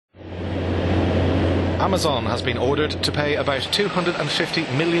Amazon has been ordered to pay about 250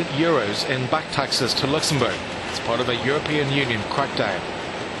 million euros in back taxes to Luxembourg as part of a European Union crackdown.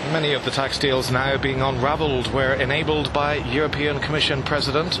 Many of the tax deals now being unravelled were enabled by European Commission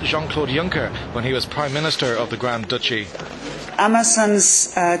President Jean-Claude Juncker when he was Prime Minister of the Grand Duchy.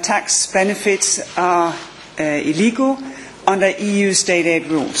 Amazon's tax benefits are illegal under EU state aid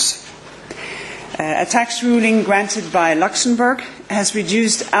rules. A tax ruling granted by Luxembourg has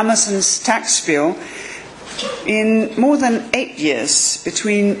reduced Amazon's tax bill in more than 8 years,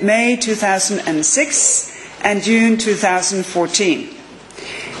 between May 2006 and June 2014.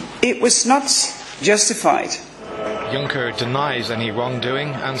 It was not justified. Juncker denies any wrongdoing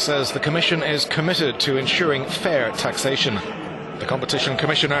and says the Commission is committed to ensuring fair taxation. The Competition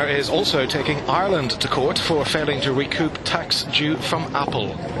Commissioner is also taking Ireland to court for failing to recoup tax due from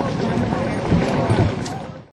Apple.